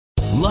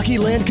Lucky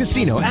Land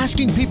Casino,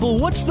 asking people,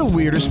 what's the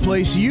weirdest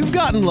place you've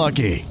gotten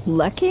lucky?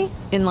 Lucky?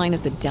 In line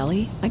at the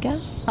deli, I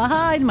guess?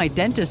 Aha, in my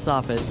dentist's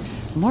office.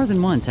 More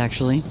than once,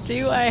 actually.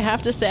 Do I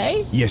have to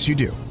say? Yes, you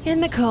do.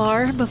 In the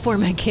car before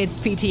my kids'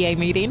 PTA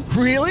meeting.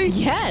 Really?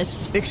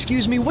 Yes.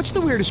 Excuse me, what's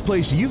the weirdest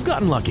place you've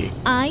gotten lucky?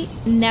 I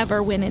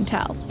never win and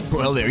tell.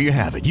 Well, there you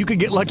have it. You can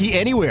get lucky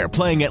anywhere,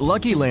 playing at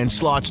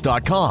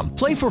LuckyLandSlots.com.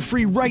 Play for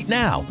free right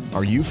now.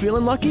 Are you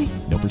feeling lucky?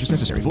 No purchase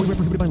necessary. Void where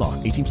prohibited by law.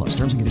 18 plus.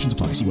 Terms and conditions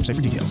apply. See website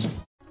for details.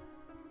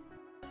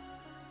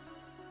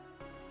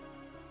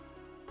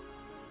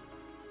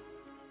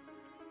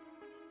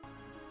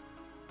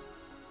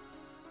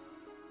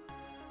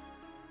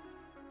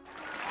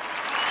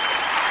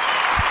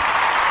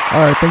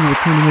 All right, thank you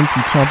for tuning in to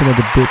Chomping at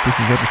the Bit. This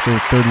is episode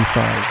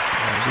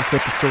 35. This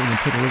episode, we're going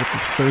to take a look at the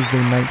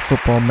Thursday night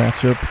football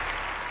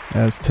matchup.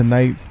 As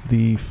tonight,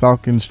 the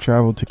Falcons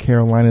travel to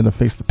Carolina to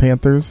face the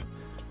Panthers.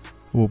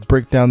 We'll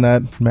break down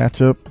that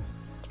matchup.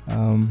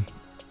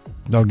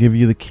 I'll give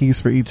you the keys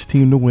for each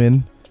team to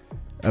win,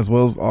 as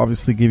well as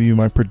obviously give you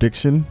my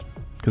prediction,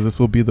 because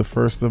this will be the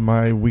first of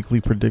my weekly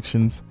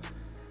predictions.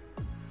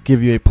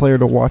 Give you a player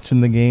to watch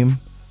in the game,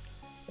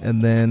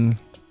 and then,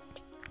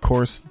 of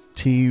course,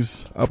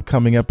 tease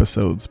upcoming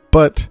episodes.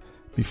 But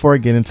before I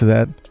get into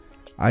that,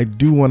 I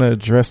do want to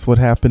address what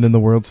happened in the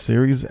World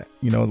Series.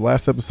 You know, the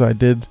last episode I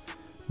did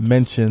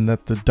mention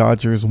that the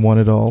Dodgers won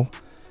it all.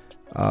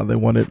 They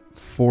won it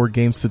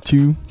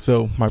 4-2.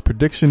 So my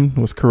prediction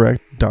was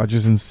correct.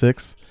 Dodgers in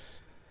 6.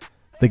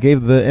 They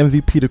gave the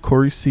MVP to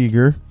Corey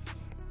Seager.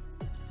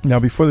 Now,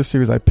 before the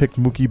series, I picked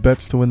Mookie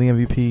Betts to win the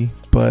MVP,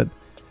 but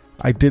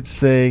I did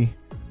say,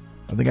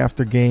 I think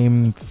after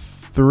game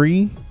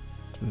 3,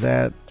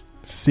 that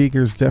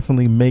Seager's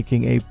definitely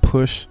making a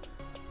push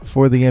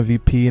for the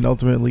MVP, and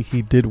ultimately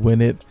he did win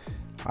it.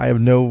 I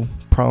have no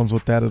problems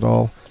with that at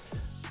all.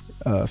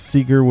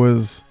 Seager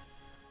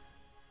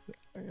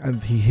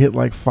he hit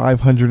like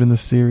 500 in the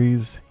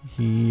series.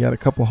 He had a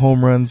couple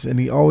home runs, and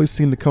he always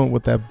seemed to come up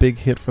with that big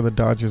hit for the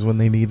Dodgers when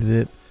they needed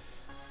it.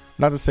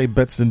 Not to say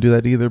Betts didn't do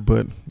that either,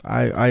 but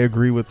I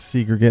agree with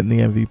Seager getting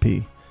the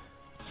MVP.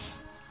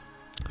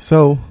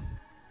 So,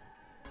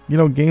 you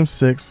know, Game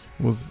 6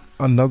 was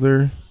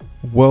another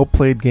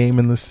well-played game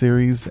in the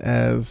series,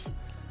 as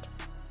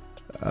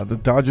the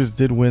Dodgers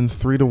did win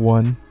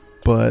 3-1,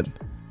 but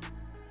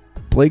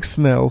Blake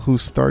Snell, who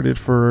started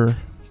for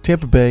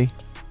Tampa Bay,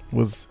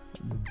 was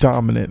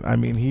dominant. I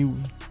mean,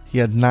 he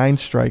had 9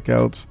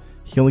 strikeouts.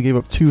 He only gave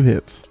up 2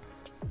 hits.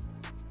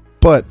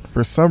 But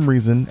for some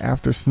reason,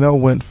 after Snell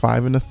went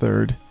 5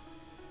 1/3,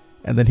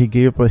 and then he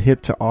gave up a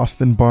hit to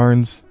Austin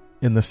Barnes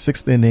in the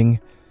 6th inning,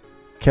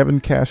 Kevin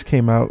Cash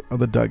came out of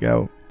the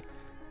dugout,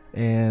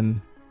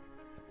 and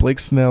Blake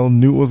Snell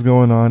knew what was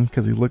going on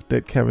because he looked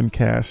at Kevin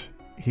Cash.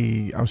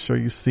 I'm sure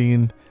you've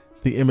seen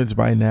the image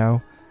by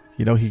now.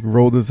 You know, he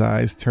rolled his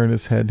eyes, turned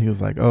his head, and he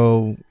was like,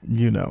 oh,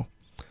 you know.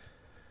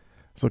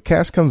 So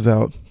Cash comes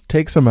out,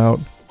 takes him out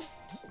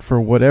for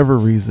whatever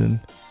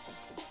reason.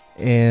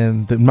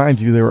 And then, mind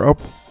you, they were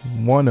up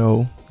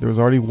 1-0. There was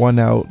already 1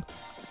 out.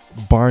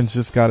 Barnes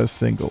just got a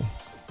single.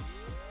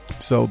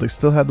 So they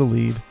still had the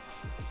lead.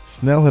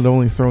 Snell had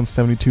only thrown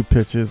 72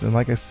 pitches. And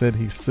like I said,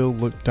 he still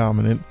looked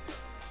dominant.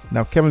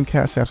 Now, Kevin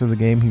Cash, after the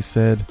game, he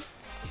said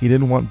he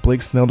didn't want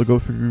Blake Snell to go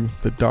through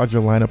the Dodger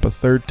lineup a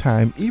 3rd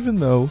time, even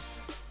though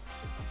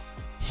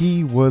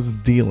he was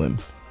dealing.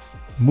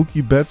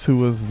 Mookie Betts, who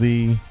was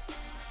the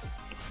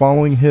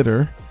following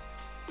hitter,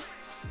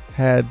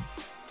 had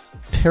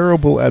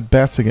terrible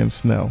at-bats against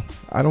Snell.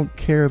 I don't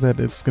care that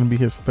it's going to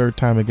be his 3rd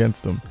time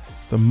against him.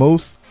 The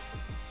most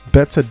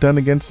Betts had done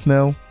against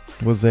Snell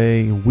was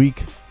a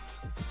weak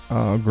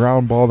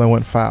ground ball that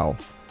went foul.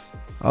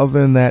 Other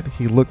than that,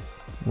 he looked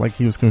like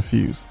he was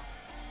confused.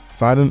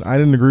 So I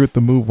didn't agree with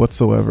the move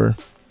whatsoever.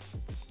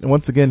 And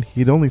once again,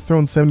 he'd only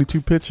thrown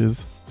 72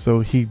 pitches, so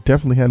he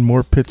definitely had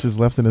more pitches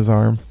left in his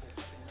arm.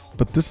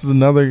 But this is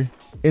another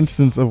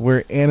instance of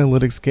where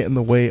analytics get in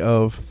the way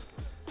of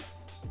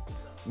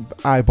the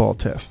eyeball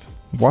test.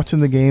 Watching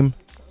the game,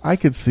 I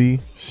could see,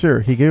 sure,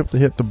 he gave up the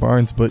hit to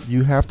Barnes, but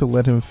you have to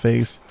let him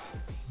face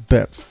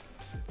Betts,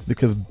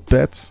 because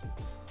Betts,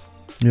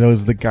 you know,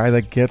 is the guy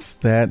that gets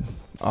that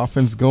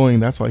offense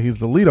going. That's why he's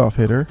the leadoff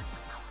hitter,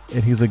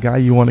 and he's a guy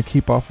you want to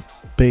keep off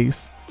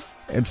base,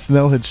 and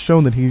Snell had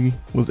shown that he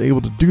was able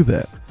to do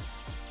that.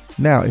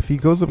 Now, if he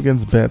goes up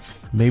against Betts,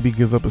 maybe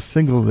gives up a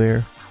single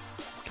there,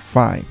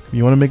 fine. If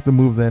you want to make the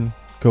move, then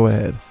go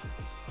ahead.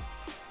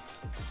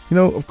 You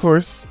know, of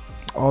course,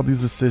 all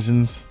these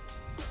decisions,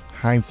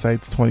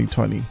 hindsight's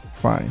 2020,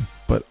 fine.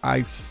 But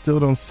I still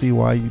don't see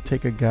why you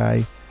take a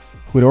guy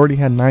who had already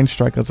had 9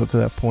 strikeouts up to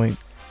that point,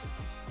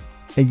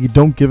 and you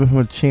don't give him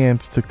a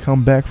chance to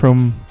come back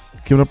from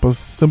giving up a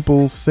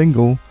simple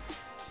single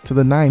to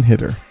the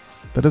 9-hitter.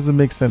 That doesn't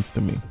make sense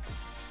to me.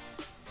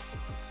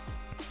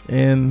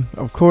 And,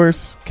 of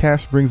course,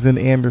 Cash brings in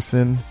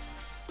Anderson,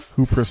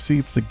 who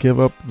proceeds to give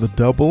up the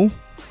double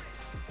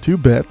to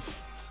Betts,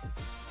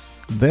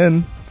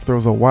 then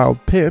throws a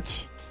wild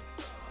pitch,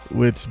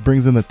 which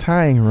brings in the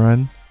tying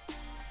run,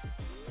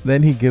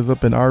 Then he gives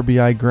up an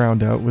RBI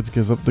ground out, which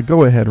gives up the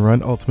go-ahead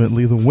run,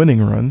 ultimately the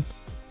winning run.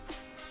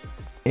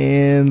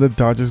 And the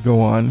Dodgers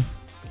go on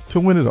to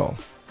win it all.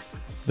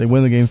 They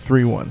win the game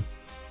 3-1.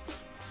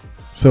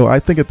 So I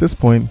think at this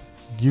point,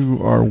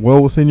 you are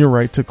well within your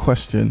right to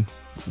question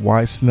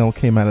why Snell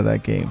came out of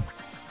that game.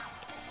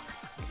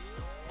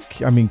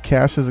 I mean,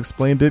 Cash has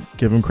explained it.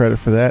 Give him credit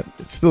for that.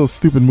 It's still a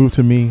stupid move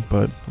to me,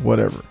 but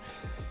whatever.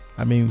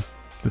 I mean,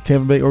 the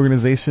Tampa Bay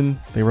organization,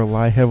 they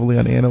rely heavily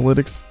on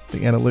analytics. The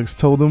analytics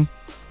told them,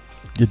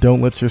 you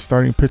don't let your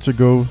starting pitcher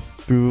go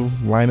through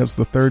lineups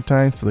the third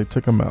time, so they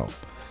took him out.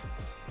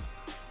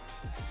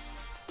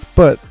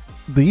 But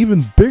the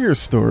even bigger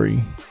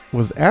story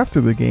was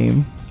after the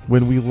game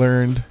when we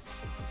learned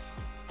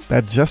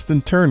that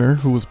Justin Turner,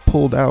 who was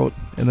pulled out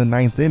in the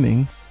 9th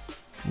inning,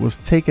 was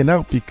taken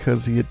out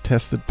because he had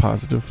tested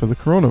positive for the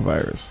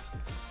coronavirus.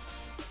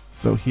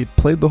 So he had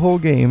played the whole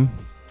game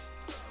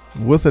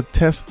with a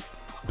test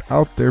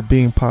out there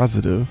being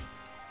positive.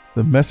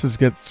 The message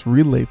gets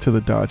relayed to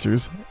the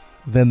Dodgers,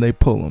 then they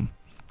pull him.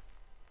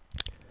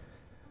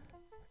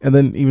 And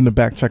then even to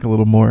backtrack a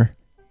little more,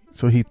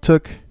 so he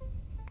took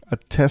a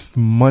test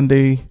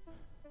Monday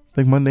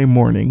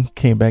morning,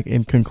 came back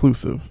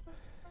inconclusive.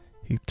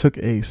 He took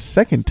a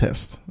second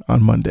test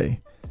on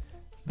Monday.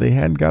 They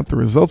hadn't got the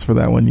results for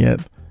that one yet,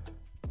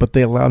 but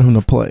they allowed him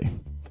to play.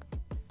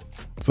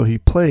 So he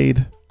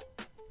played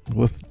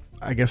with,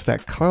 I guess,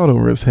 that cloud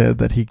over his head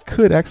that he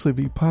could actually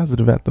be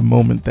positive at the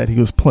moment that he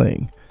was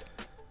playing.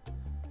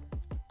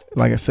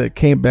 Like I said,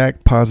 came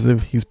back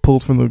positive. He's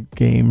pulled from the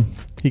game.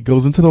 He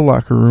goes into the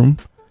locker room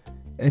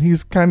and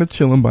he's kind of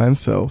chilling by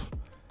himself.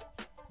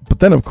 But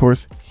then, of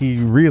course, he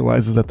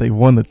realizes that they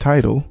won the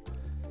title.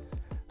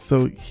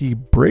 So he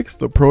breaks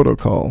the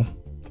protocol,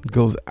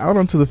 goes out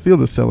onto the field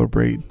to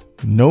celebrate,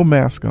 no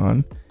mask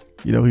on.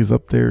 You know, he's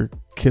up there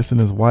kissing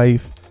his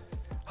wife,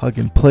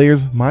 hugging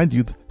players. Mind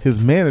you, his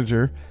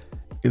manager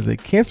is a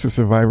cancer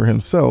survivor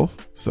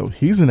himself, so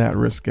he's an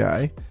at-risk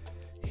guy.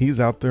 He's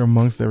out there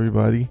amongst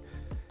everybody.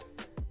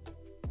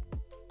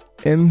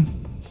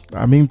 And,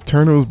 I mean,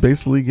 Turner was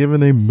basically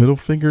giving a middle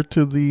finger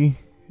to the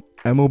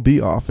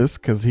MLB office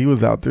because he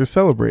was out there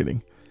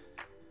celebrating.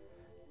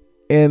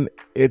 And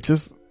it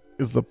just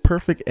is the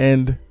perfect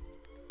end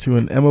to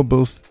an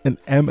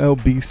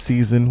MLB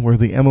season where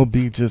the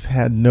MLB just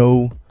had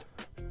no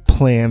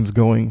plans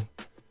going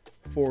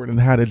forward and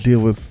how to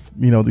deal with,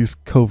 you know, these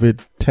COVID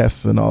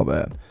tests and all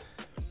that.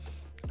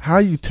 How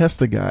you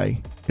test a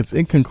guy, it's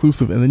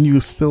inconclusive, and then you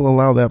still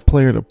allow that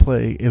player to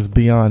play is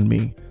beyond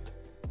me.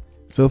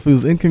 So if it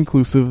was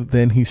inconclusive,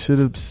 then he should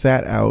have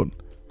sat out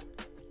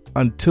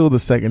until the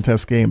second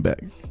test came back,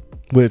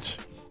 which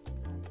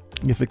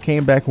if it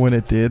came back when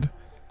it did,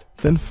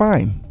 then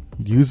fine.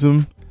 Use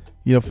him.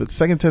 You know, if the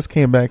second test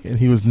came back and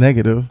he was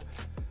negative,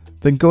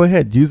 then go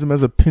ahead. Use him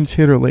as a pinch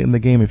hitter late in the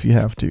game if you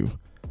have to.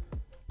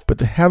 But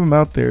to have him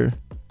out there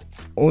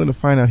only to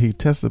find out he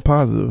tested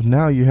positive,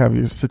 now you have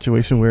your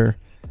situation where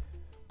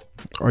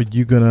are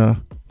you going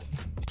to...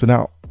 So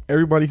now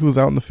everybody who was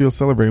out in the field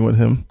celebrating with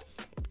him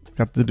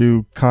got to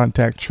do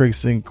contact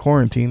tracing,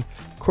 quarantine.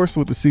 Of course,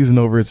 with the season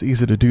over, it's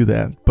easy to do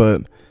that.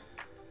 But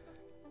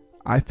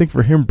I think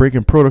for him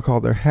breaking protocol,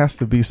 there has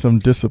to be some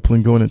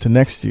discipline going into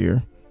next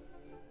year.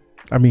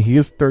 I mean, he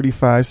is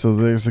 35, so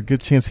there's a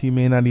good chance he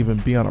may not even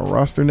be on a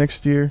roster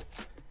next year.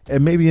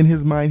 And maybe in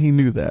his mind, he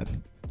knew that.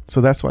 So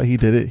that's why he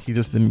did it. He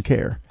just didn't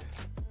care.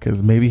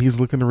 Because maybe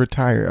he's looking to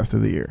retire after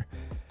the year.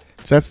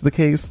 If that's the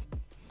case,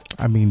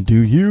 I mean,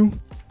 do you?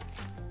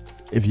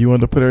 If you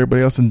want to put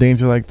everybody else in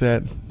danger like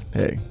that,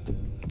 hey,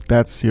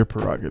 that's your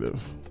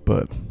prerogative.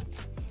 But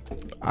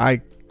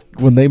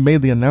when they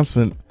made the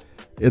announcement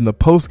in the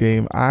post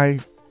game,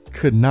 I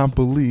could not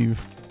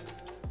believe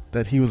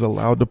that he was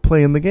allowed to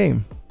play in the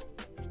game.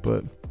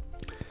 But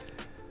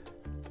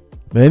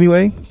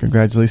anyway,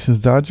 congratulations,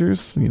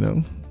 Dodgers. You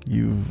know,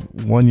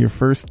 you've won your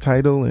first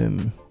title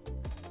in,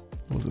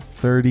 was it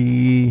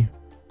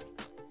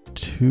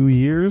 32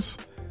 years?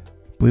 I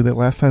believe that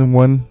last time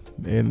won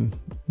in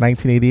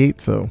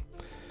 1988. So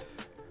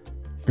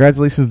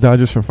congratulations,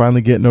 Dodgers, for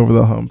finally getting over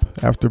the hump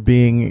after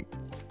being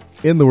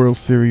in the World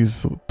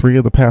Series 3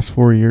 of the past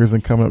 4 years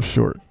and coming up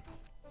short.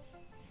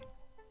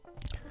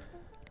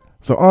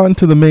 So on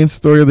to the main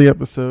story of the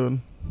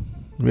episode.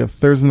 We have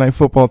Thursday Night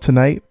Football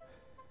tonight.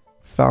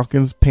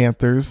 Falcons,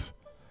 Panthers.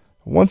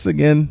 Once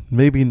again,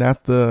 maybe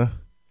not the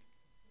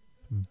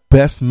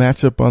best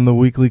matchup on the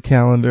weekly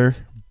calendar,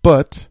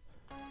 but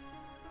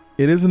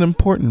it is an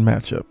important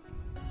matchup.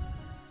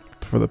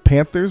 For the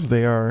Panthers,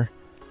 they are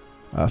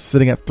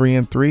sitting at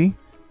 3-3.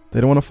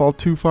 They don't want to fall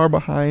too far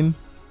behind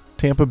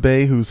Tampa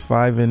Bay, who's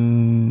 5-1.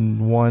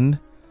 And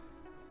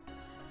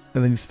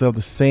then you still have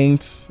the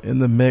Saints in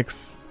the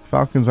mix.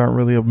 Falcons aren't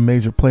really a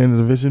major player in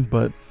the division,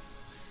 but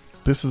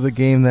this is a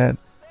game that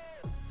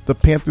the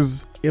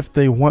Panthers, if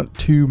they want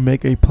to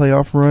make a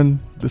playoff run,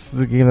 this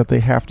is a game that they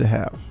have to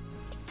have.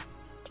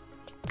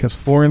 Because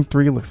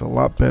 4-3 looks a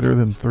lot better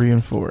than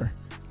 3-4.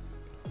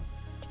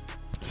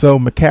 So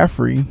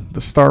McCaffrey,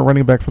 the star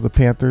running back for the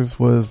Panthers,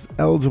 was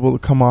eligible to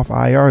come off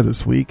IR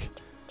this week.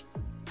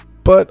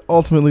 But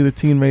ultimately, the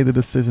team made the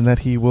decision that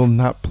he will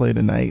not play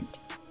tonight.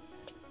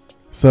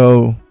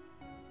 So,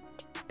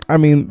 I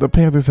mean, the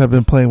Panthers have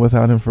been playing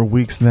without him for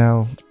weeks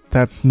now.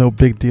 That's no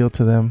big deal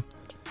to them.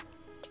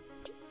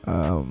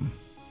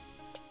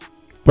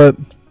 But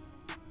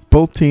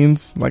both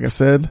teams, like I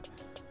said,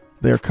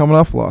 they're coming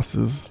off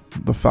losses.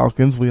 The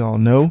Falcons, we all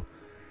know,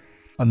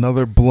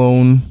 another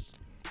blown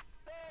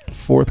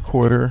fourth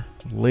quarter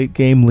late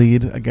game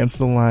lead against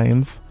the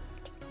Lions.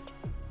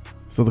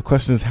 So the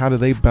question is, how do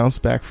they bounce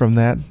back from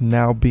that,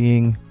 now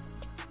being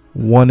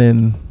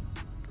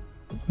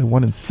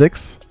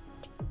 1-6?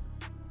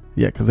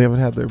 Yeah, because they haven't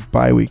had their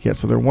bye week yet.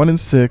 So they're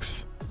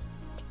 1-6.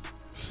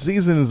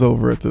 Season is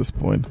over at this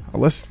point.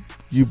 Unless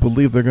you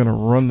believe they're going to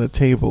run the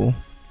table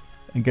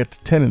and get to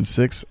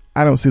 10-6,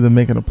 I don't see them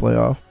making a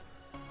playoff.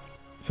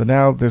 So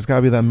now there's got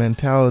to be that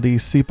mentality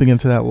seeping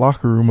into that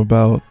locker room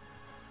about,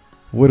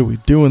 what are we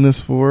doing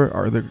this for?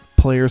 Are there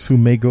players who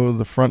may go to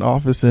the front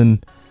office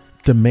and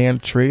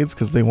demand trades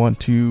because they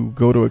want to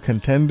go to a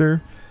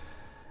contender?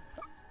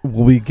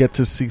 Will we get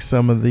to see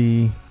some of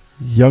the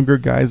younger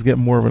guys get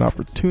more of an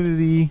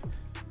opportunity?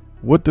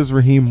 What does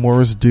Raheem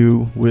Morris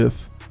do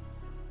with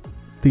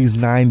these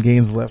 9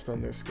 games left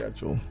on their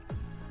schedule?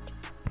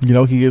 You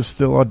know, he is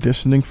still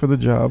auditioning for the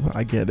job.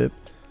 I get it.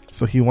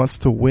 So he wants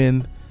to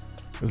win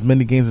as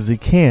many games as he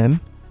can.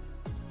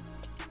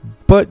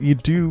 But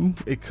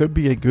it could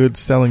be a good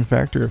selling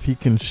factor if he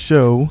can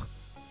show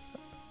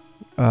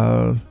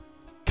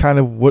kind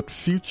of what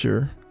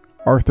future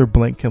Arthur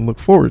Blank can look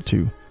forward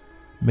to.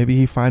 Maybe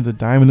he finds a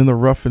diamond in the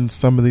rough in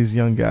some of these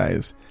young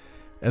guys,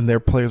 and they're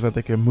players that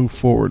they can move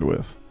forward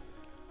with.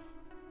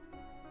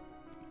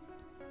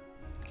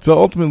 So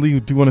ultimately, you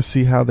do want to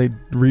see how they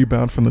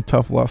rebound from the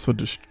tough loss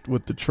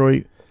with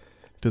Detroit.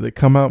 Do they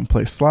come out and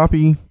play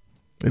sloppy?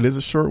 It is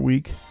a short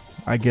week.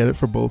 I get it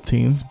for both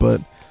teams,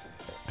 but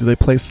do they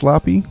play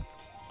sloppy?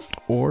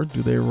 Or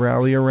do they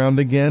rally around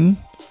again,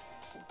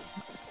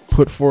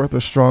 put forth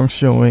a strong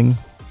showing,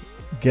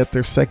 get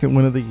their second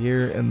win of the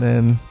year, and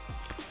then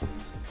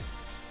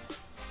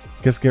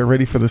get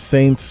ready for the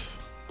Saints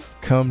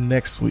come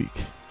next week?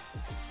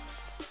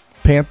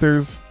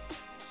 Panthers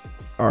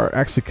are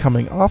actually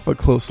coming off a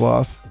close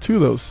loss to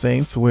those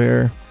Saints,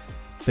 where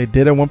they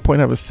did at one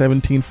point have a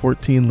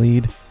 17-14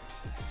 lead.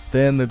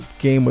 Then the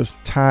game was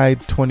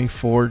tied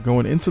 24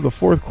 going into the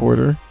fourth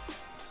quarter.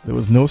 There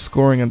was no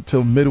scoring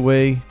until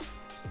midway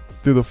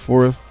through the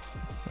fourth.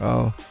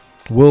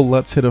 Will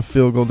Lutz hit a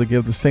field goal to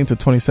give the Saints a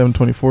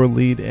 27-24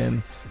 lead,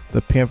 and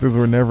the Panthers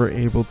were never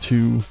able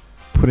to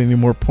put any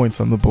more points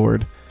on the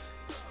board.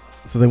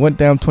 So they went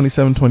down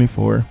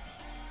 27-24.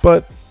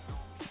 But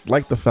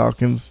like the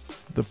Falcons,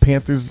 the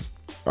Panthers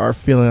are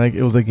feeling like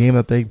it was a game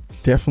that they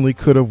definitely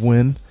could have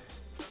won.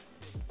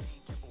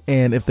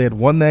 And if they had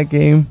won that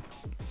game,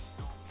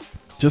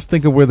 just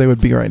think of where they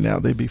would be right now.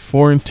 They'd be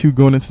 4-2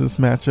 going into this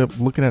matchup,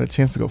 looking at a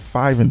chance to go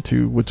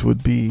 5-2, which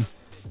would be,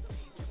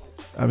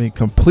 I mean,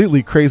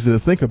 completely crazy to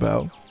think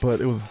about, but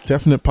it was a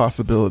definite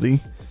possibility.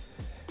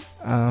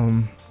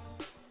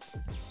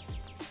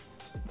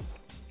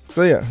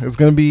 So yeah, it's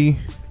going to be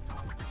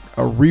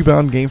a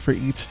rebound game for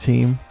each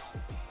team.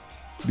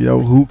 You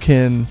know, who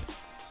can,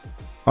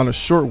 on a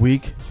short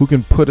week, who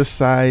can put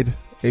aside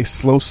a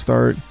slow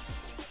start,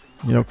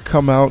 you know,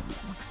 come out,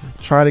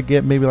 try to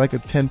get maybe like a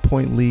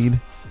 10-point lead,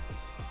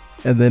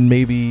 and then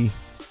maybe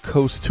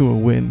coast to a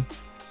win.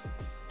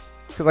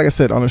 Because like I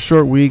said, on a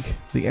short week,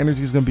 the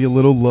energy is going to be a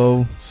little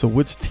low. So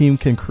which team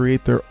can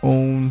create their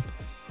own,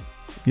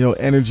 you know,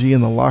 energy in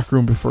the locker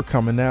room before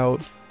coming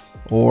out,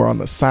 or on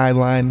the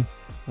sideline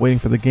waiting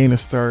for the game to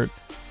start?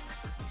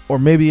 Or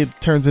maybe it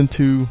turns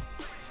into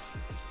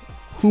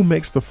who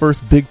makes the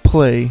first big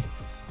play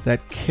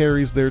that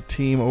carries their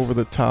team over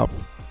the top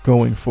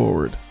going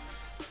forward.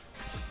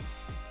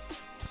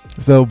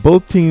 So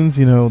both teams,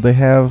 you know, they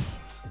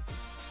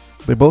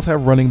both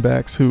have running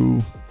backs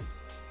who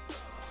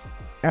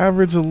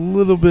average a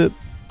little bit.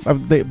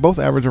 They both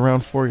average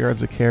around 4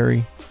 yards a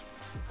carry.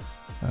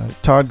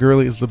 Todd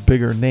Gurley is the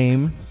bigger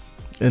name,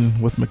 and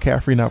with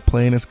McCaffrey not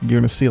playing, you're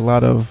going to see a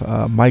lot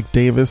of Mike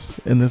Davis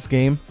in this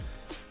game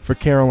for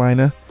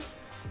Carolina.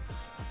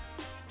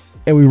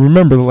 And we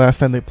remember the last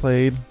time they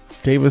played,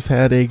 Davis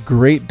had a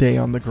great day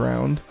on the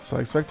ground. So I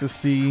expect to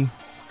see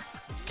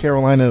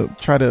Carolina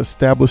try to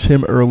establish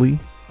him early.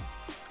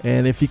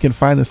 And if he can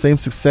find the same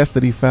success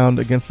that he found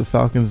against the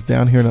Falcons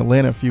down here in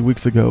Atlanta a few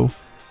weeks ago,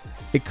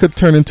 it could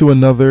turn into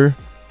another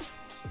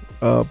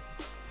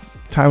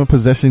time of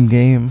possession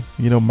game.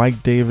 You know,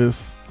 Mike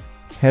Davis,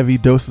 heavy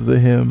doses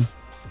of him,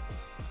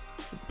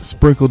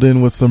 sprinkled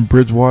in with some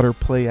Bridgewater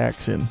play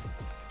action.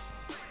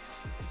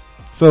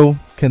 So,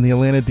 can the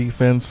Atlanta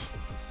defense...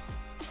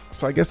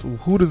 So I guess,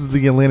 who does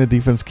the Atlanta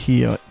defense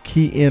key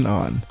in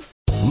on?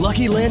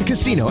 Lucky Land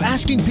Casino,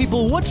 asking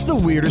people, what's the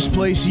weirdest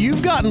place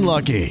you've gotten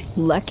lucky?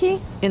 Lucky?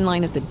 In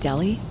line at the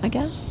deli, I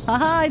guess?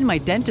 Aha, in my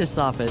dentist's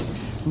office.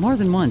 More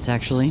than once,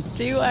 actually.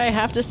 Do I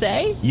have to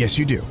say? Yes,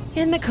 you do.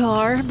 In the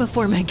car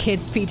before my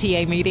kids'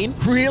 PTA meeting.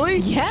 Really?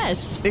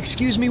 Yes.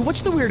 Excuse me,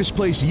 what's the weirdest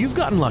place you've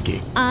gotten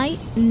lucky? I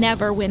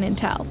never win and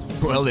tell.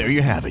 Well, there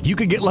you have it. You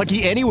can get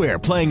lucky anywhere,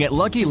 playing at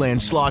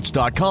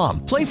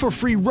LuckyLandSlots.com. Play for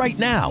free right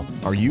now.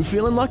 Are you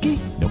feeling lucky?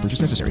 No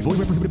purchase necessary. Void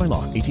where prohibited by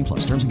law. 18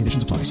 plus. Terms and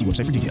conditions apply. See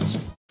website for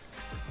details.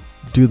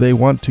 Do they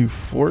want to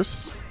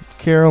force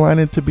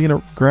Carolina to be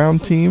a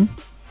ground team?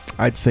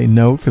 I'd say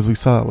no, because we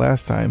saw it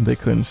last time. They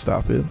couldn't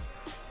stop it.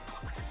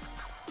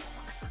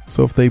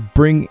 So if they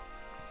bring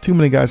too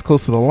many guys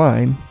close to the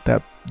line,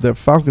 that the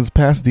Falcons'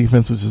 pass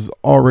defense, which is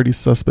already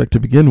suspect to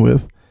begin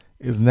with,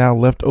 is now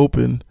left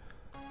open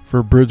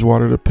for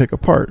Bridgewater to pick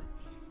apart.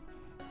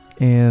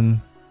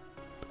 And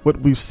what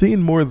we've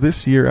seen more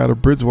this year out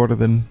of Bridgewater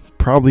than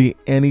probably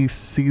any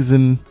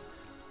season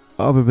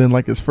other than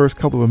like his first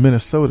couple of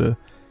Minnesota,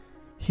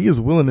 he is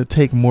willing to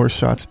take more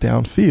shots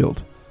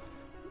downfield,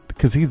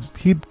 because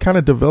he kind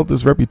of developed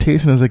this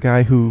reputation as a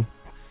guy who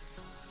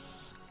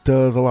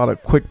does a lot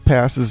of quick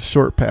passes,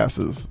 short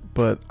passes.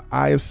 But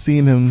I have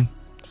seen him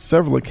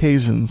several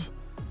occasions,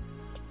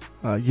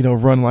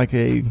 run like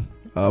a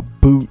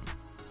boot,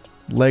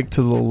 leg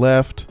to the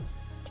left,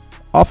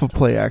 off of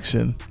play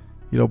action,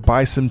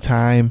 buy some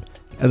time,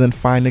 and then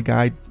find a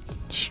guy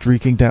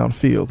streaking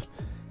downfield.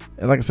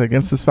 And like I said,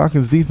 against this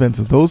Falcons defense,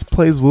 those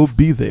plays will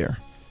be there.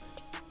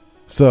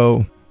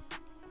 So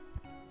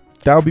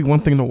that'll be one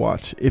thing to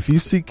watch. If you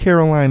see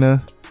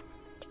Carolina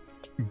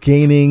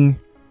gaining,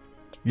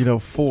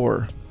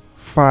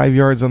 4-5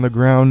 yards on the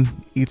ground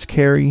each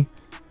carry,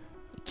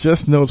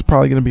 just know it's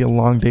probably going to be a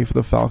long day for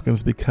the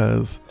Falcons,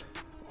 because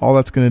all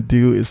that's going to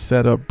do is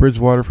set up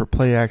Bridgewater for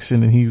play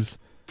action, and he's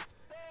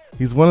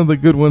one of the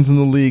good ones in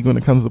the league when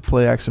it comes to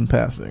play action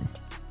passing.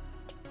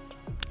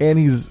 And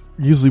he's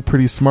usually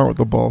pretty smart with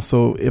the ball,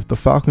 so if the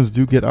Falcons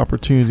do get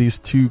opportunities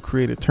to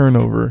create a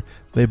turnover,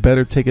 they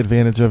better take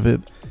advantage of it,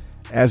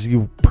 as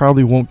you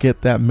probably won't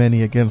get that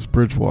many against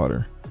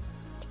Bridgewater.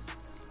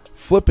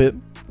 Flip it.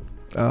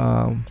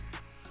 I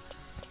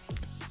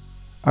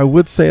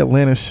would say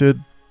Atlanta should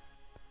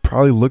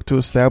probably look to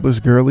establish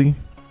Gurley,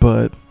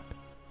 but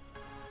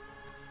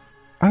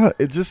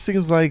it just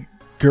seems like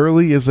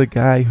Gurley is a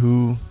guy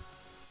who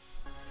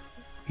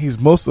he's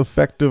most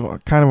effective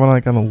kind of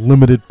on a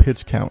limited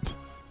pitch count.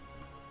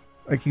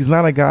 Like, he's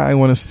not a guy I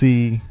want to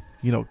see,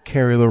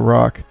 carry the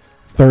rock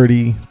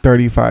 30,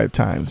 35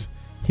 times.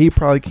 He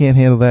probably can't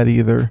handle that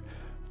either.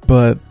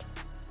 But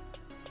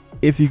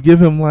if you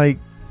give him like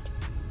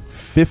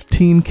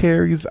 15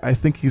 carries, I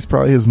think he's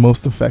probably his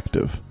most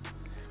effective.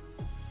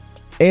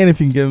 And if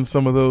you can get him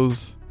some of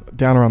those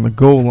down around the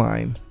goal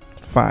line,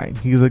 fine.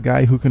 He's a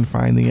guy who can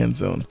find the end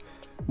zone,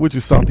 which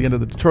you saw at the end of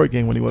the Detroit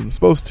game when he wasn't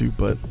supposed to,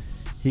 but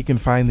he can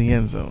find the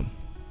end zone.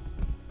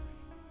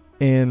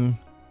 And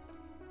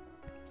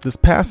this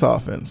pass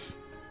offense,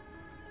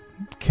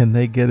 can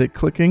they get it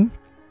clicking?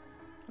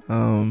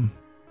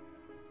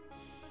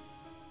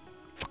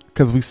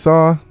 Because we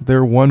saw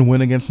their one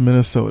win against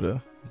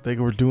Minnesota. They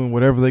were doing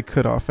whatever they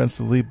could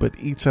offensively, but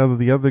each of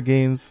the other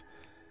games,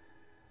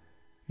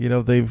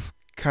 they've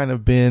kind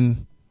of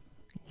been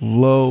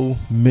low,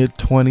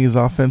 mid-20s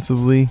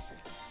offensively.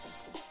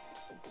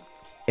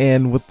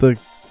 And with the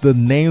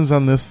names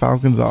on this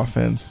Falcons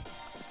offense,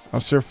 I'm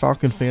sure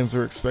Falcon fans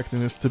are expecting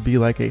this to be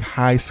like a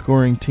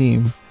high-scoring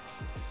team.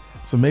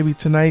 So maybe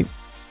tonight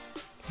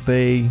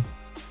they,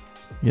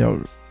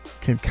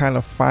 can kind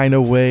of find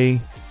a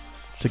way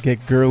to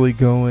get Gurley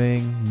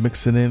going,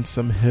 mixing in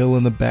some Hill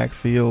in the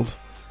backfield,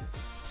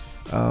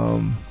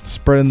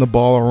 spreading the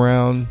ball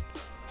around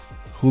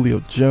Julio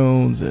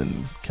Jones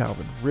and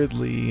Calvin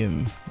Ridley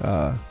and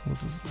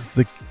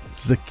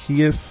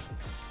Zacchaeus.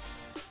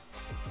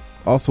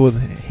 Also with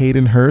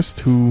Hayden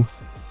Hurst, who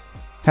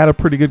had a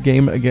pretty good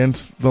game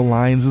against the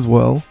Lions as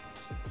well.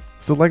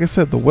 So like I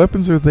said, the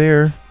weapons are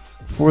there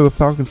for the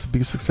Falcons to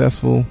be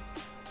successful,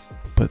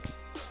 but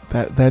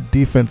that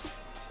defense,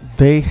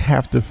 they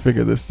have to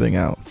figure this thing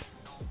out.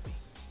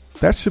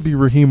 That should be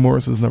Raheem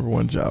Morris's number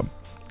one job.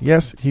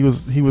 Yes, he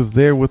was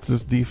there with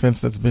this defense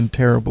that's been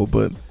terrible,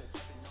 but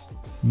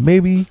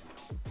maybe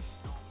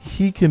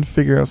he can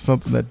figure out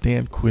something that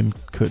Dan Quinn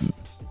couldn't.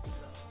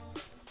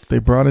 They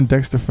brought in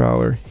Dexter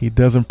Fowler. He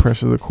doesn't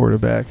pressure the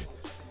quarterback.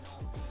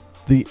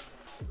 The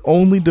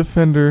only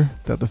defender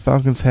that the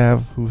Falcons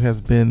have who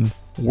has been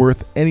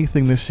worth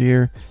anything this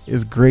year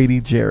is Grady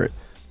Jarrett.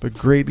 But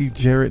Grady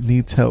Jarrett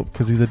needs help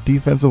because he's a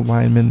defensive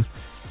lineman,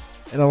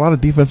 and a lot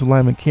of defensive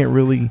linemen can't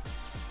really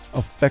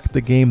affect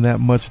the game that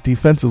much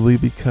defensively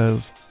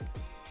because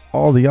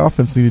all the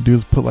offense need to do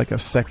is put like a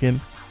second,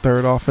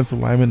 third offensive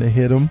lineman to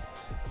hit him,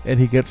 and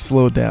he gets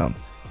slowed down.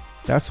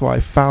 That's why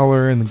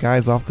Fowler and the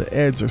guys off the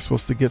edge are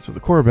supposed to get to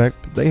the quarterback,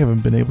 but they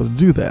haven't been able to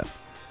do that.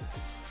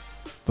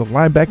 The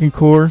linebacking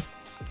core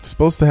is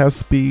supposed to have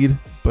speed,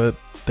 but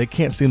they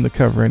can't seem to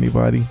cover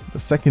anybody. The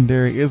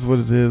secondary is what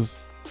it is.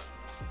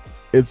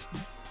 It's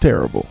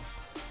terrible.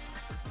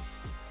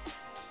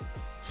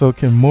 So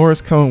can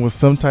Morris come up with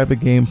some type of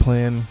game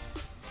plan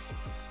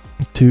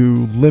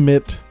to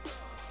limit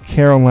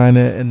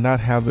Carolina and not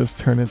have this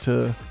turn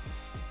into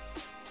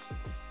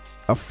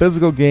a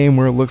physical game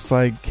where it looks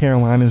like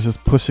Carolina is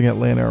just pushing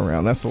Atlanta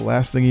around? That's the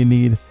last thing you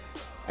need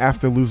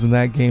after losing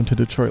that game to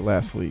Detroit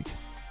last week.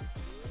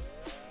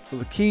 So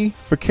the key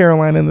for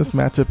Carolina in this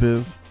matchup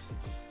is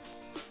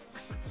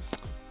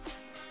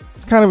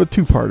it's kind of a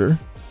two-parter.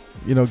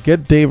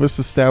 Get Davis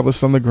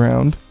established on the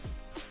ground,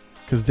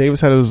 because Davis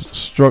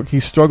he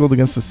struggled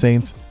against the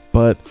Saints,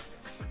 but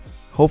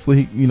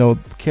hopefully,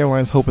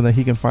 Carolina's hoping that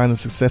he can find the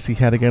success he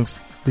had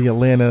against the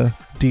Atlanta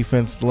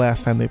defense the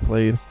last time they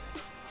played,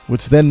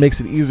 which then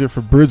makes it easier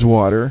for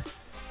Bridgewater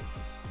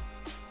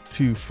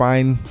to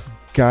find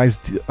guys,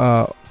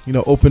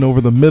 open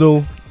over the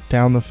middle,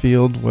 down the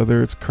field,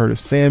 whether it's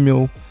Curtis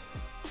Samuel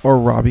or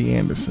Robbie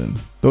Anderson.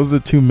 Those are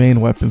the two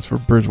main weapons for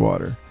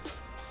Bridgewater.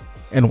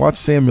 And watch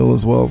Samuel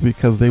as well,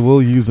 because they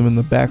will use him in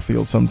the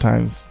backfield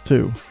sometimes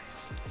too.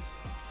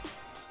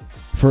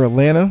 For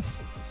Atlanta,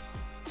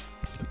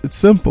 it's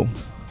simple.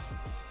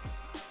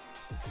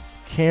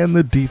 Can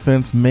the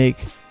defense make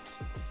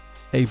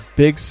a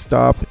big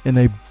stop in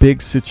a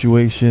big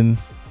situation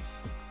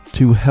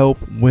to help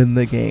win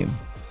the game?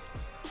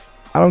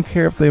 I don't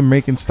care if they're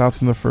making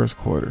stops in the first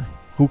quarter.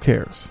 Who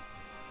cares?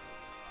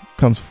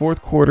 Comes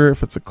fourth quarter,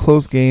 if it's a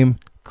close game,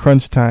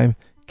 crunch time,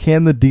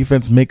 can the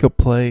defense make a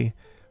play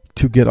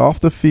to get off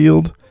the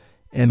field,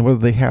 and whether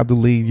they have the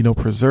lead,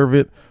 preserve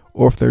it,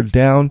 or if they're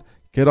down,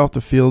 get off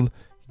the field,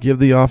 give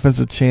the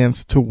offense a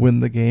chance to win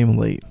the game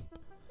late.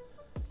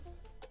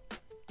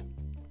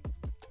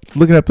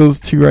 Looking at those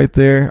two right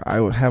there, I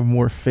would have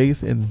more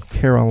faith in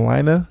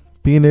Carolina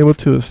being able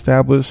to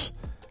establish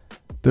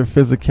their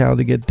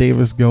physicality, get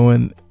Davis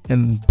going,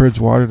 and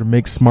Bridgewater to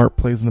make smart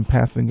plays in the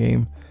passing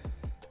game.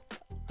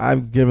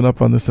 I've given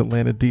up on this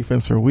Atlanta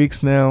defense for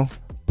weeks now,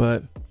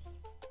 but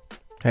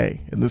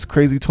hey, in this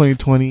crazy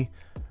 2020,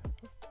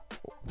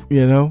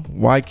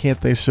 why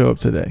can't they show up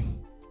today?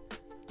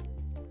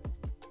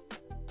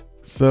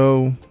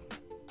 So,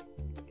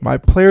 my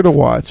player to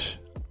watch,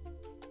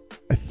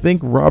 I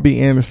think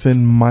Robbie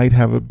Anderson might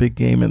have a big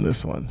game in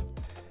this one.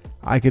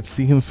 I could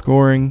see him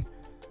scoring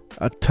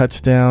a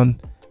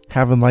touchdown,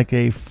 having like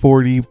a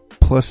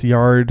 40-plus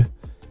yard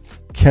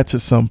catch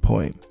at some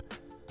point.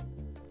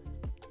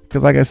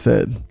 Because like I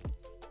said,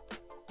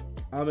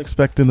 I'm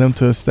expecting them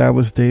to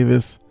establish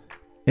Davis,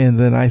 and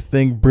then I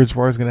think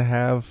Bridgewater's going to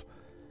have,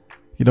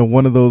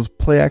 one of those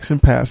play-action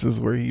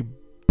passes where he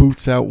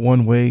boots out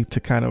one way to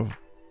kind of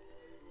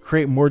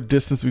create more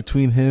distance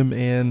between him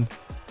and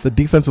the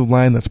defensive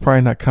line that's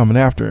probably not coming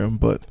after him,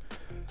 but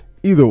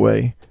either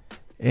way.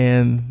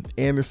 And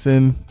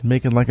Anderson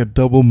making like a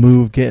double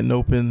move, getting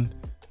open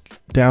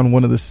down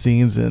one of the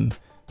seams, and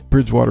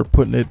Bridgewater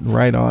putting it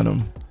right on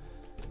him.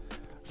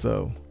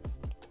 So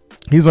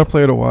he's my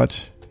player to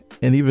watch.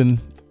 And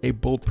even a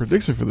bold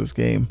prediction for this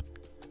game,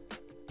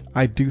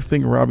 I do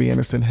think Robbie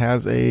Anderson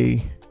has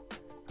a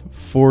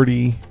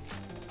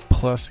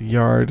 40-plus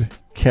yard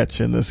catch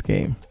in this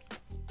game.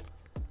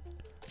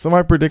 So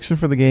my prediction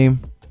for the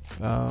game,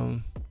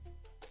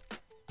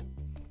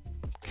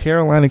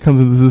 Carolina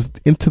comes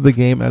into the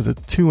game as a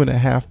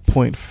 2.5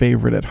 point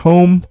favorite at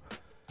home.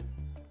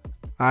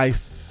 I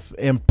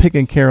am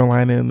picking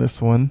Carolina in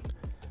this one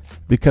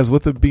because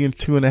with it being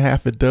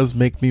 2.5, it does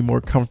make me more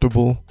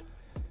comfortable,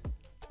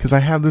 because I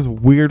have this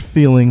weird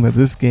feeling that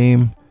this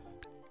game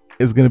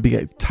is going to be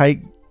a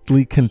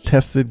tightly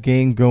contested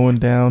game going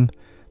down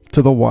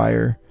to the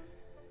wire.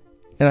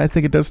 And I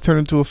think it does turn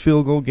into a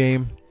field goal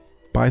game,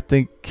 but I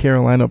think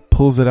Carolina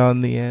pulls it out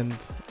in the end.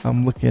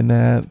 I'm looking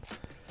at,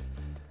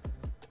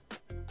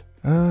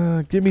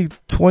 give me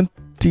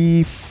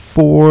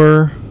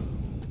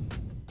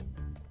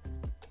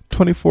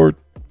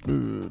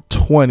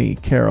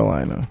 24-20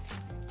 Carolina.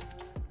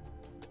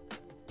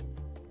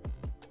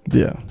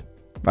 Yeah.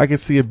 I could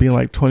see it being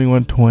like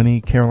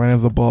 21-20.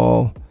 Carolina's the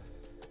ball.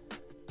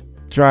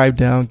 Drive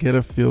down, get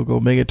a field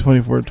goal, make it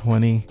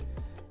 24-20.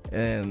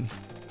 And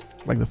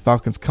like the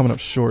Falcons coming up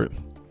short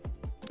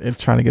and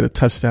trying to get a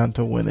touchdown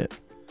to win it.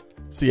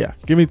 So yeah,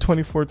 give me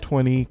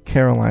 24-20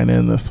 Carolina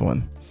in this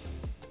one.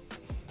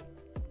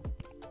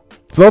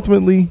 So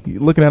ultimately,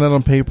 looking at it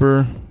on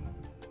paper,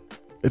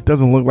 it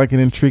doesn't look like an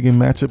intriguing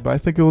matchup, but I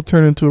think it will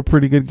turn into a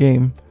pretty good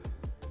game.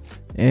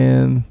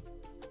 And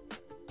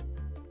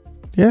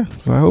yeah,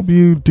 so I hope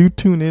you do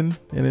tune in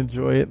and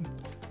enjoy it.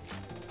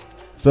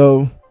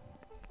 So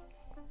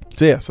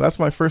that's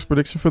my first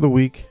prediction for the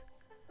week.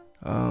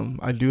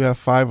 I do have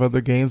 5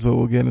 other games, but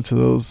we'll get into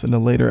those in a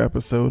later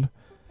episode.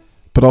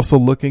 But also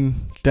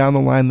looking down the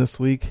line this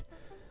week,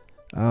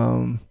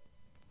 KD,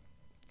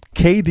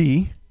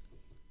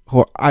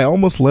 who I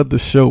almost led the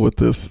show with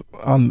this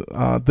on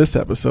this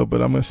episode,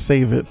 but I'm going to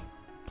save it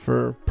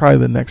for probably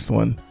the next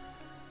one.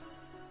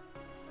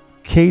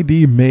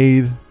 KD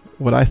made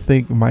what I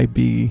think might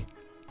be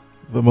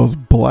the most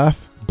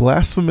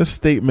blasphemous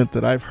statement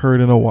that I've heard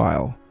in a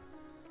while.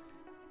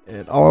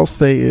 And all I'll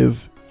say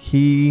is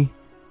he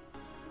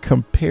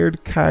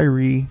compared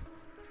Kyrie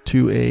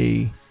to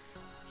a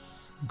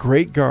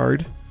great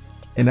guard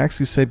and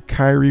actually said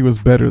Kyrie was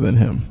better than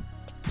him.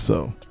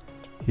 So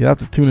you have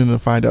to tune in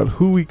and find out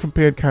who he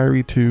compared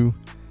Kyrie to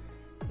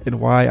and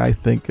why I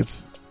think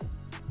it's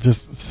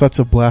just such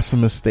a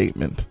blasphemous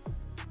statement.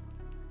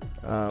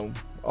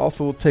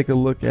 Also, we'll take a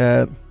look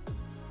at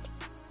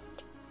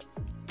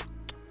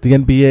The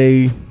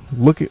NBA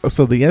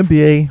the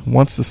NBA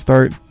wants to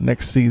start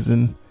next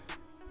season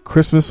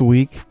Christmas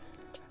week.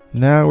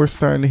 Now we're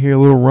starting to hear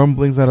little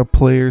rumblings out of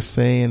players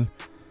saying,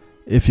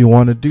 if you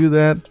want to do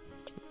that,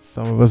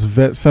 some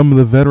of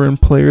the veteran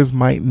players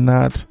might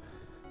not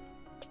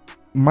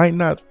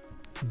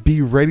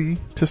be ready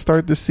to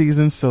start the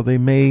season, so they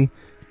may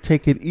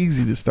take it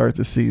easy to start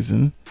the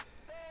season.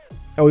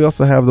 And we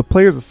also have the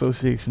Players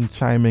Association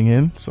chiming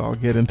in, so I'll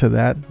get into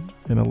that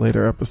in a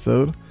later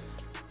episode.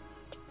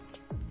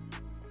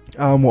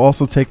 We'll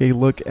also take a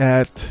look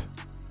at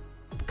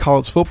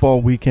college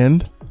football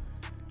weekend,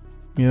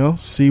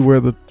 see where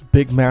the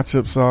big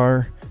matchups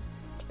are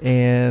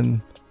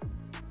and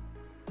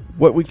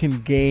what we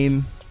can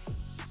gain,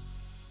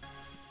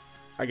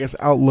 I guess,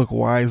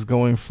 outlook-wise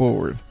going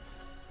forward.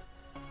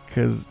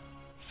 Because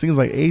it seems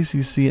like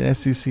ACC and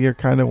SEC are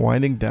kind of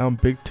winding down.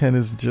 Big Ten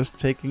is just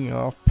taking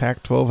off.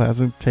 Pac-12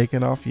 hasn't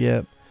taken off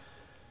yet.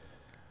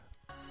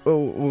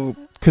 We'll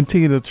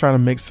continue to try to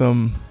make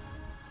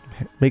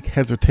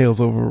heads or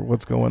tails over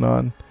what's going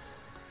on.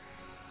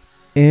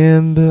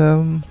 And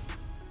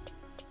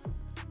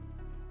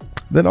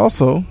then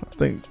also, I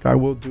think I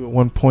will do at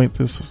one point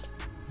this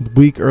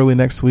week, early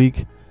next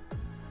week,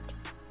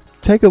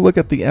 take a look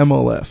at the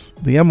MLS.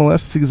 The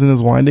MLS season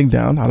is winding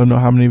down. I don't know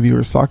how many of you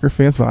are soccer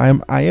fans, but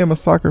I am a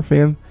soccer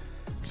fan,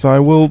 so I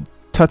will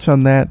touch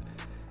on that.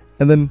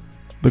 And then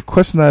the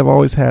question that I've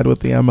always had with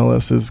the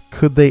MLS is,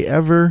 could they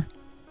ever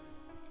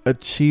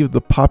achieve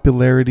the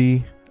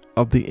popularity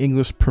of the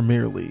English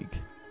Premier League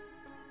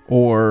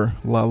or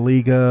La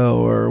Liga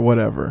or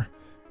whatever,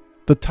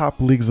 the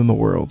top leagues in the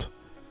world?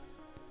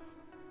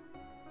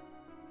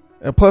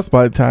 And plus,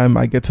 by the time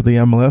I get to the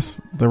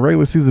MLS, the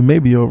regular season may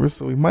be over,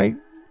 so we might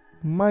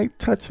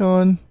touch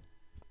on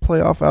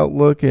playoff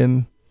outlook,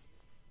 and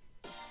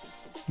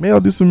maybe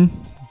I'll do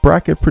some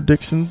bracket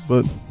predictions,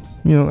 but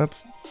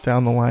that's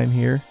down the line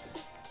here.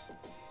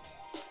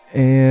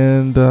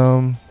 And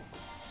let's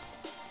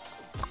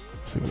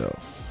see what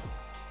else.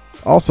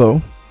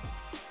 Also,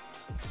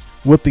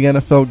 with the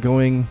NFL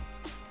going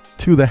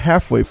to the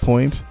halfway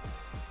point,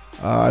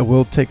 I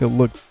will take a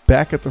look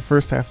back at the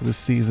first half of the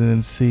season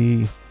and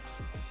see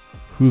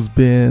who's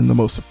been the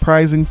most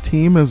surprising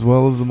team as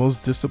well as the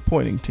most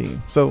disappointing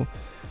team. So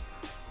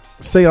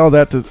say all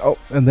that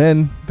and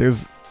then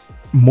there's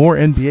more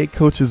NBA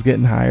coaches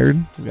getting hired.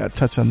 We got to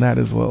touch on that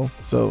as well.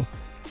 So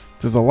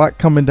there's a lot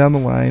coming down the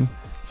line.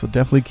 So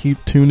definitely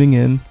keep tuning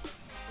in.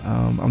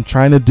 I'm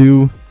trying to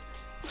do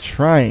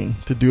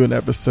an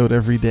episode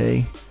every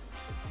day,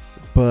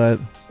 but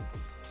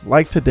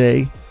like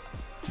today,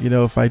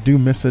 if I do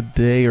miss a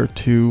day or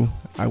two,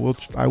 I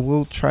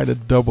will try to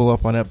double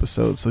up on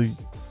episodes. So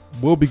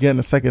we'll be getting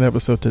a second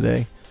episode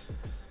today.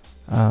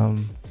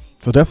 So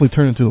definitely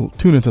tune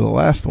into the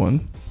last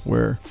one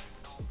where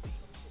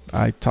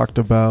I talked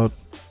about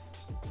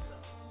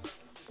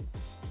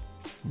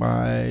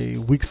my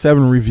week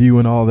 7 review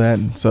and all that.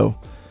 And so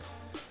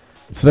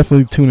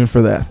definitely tune in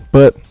for that.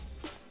 But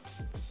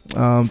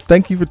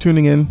thank you for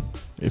tuning in.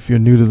 If you're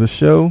new to the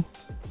show,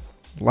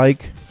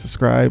 like,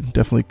 subscribe,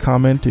 definitely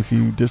comment if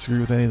you disagree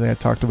with anything I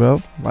talked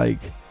about. Like,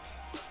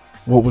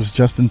 what was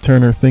Justin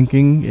Turner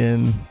thinking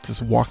in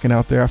just walking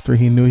out there after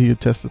he knew he had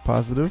tested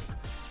positive?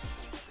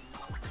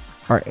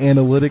 Are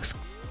analytics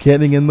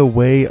getting in the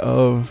way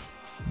of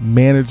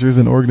managers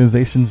and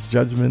organizations'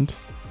 judgment?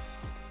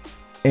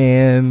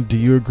 And do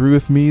you agree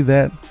with me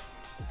that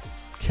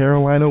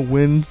Carolina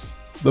wins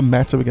the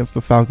matchup against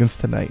the Falcons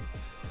tonight?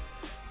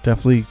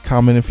 Definitely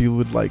comment if you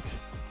would like.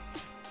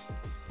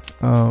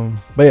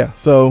 But yeah,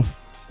 so,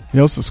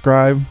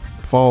 subscribe,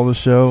 follow the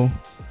show.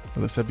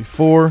 As I said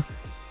before,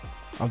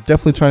 I'm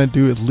definitely trying to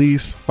do at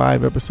least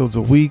 5 episodes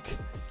a week.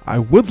 I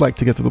would like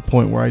to get to the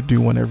point where I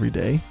do one every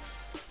day.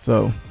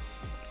 So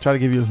try to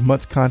give you as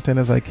much content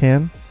as I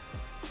can.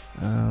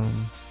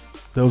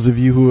 Those of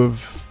you who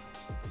have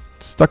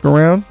stuck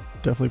around,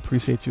 definitely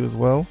appreciate you as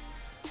well.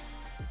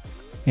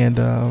 And,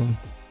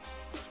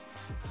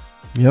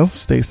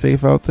 stay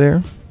safe out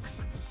there.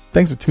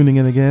 Thanks for tuning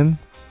in again.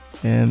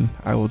 And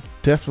I will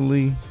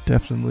definitely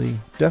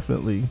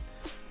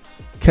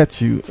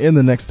catch you in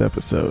the next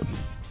episode.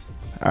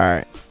 All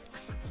right.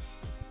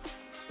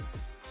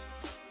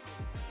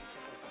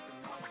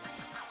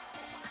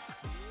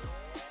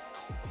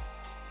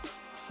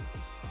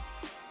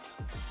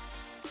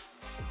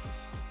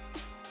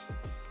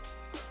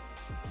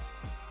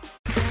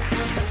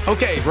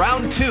 Okay,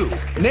 round 2.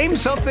 Name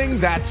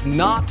something that's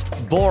not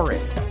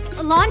boring.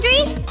 A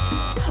laundry?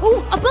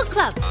 Ooh, a book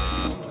club.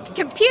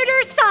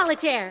 Computer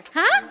solitaire,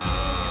 huh?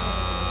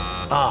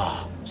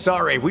 Ah, oh,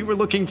 sorry, we were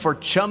looking for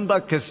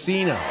Chumba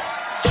Casino.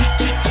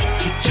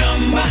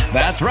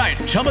 That's right,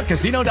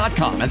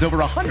 ChumbaCasino.com has over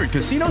 100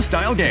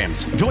 casino-style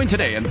games. Join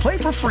today and play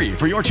for free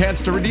for your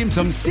chance to redeem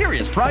some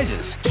serious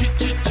prizes.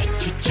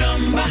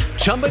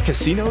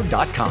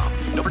 ChumbaCasino.com.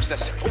 No purchase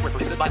necessary. Void where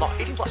prohibited by law.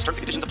 18+ terms and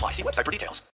conditions apply. See website for details.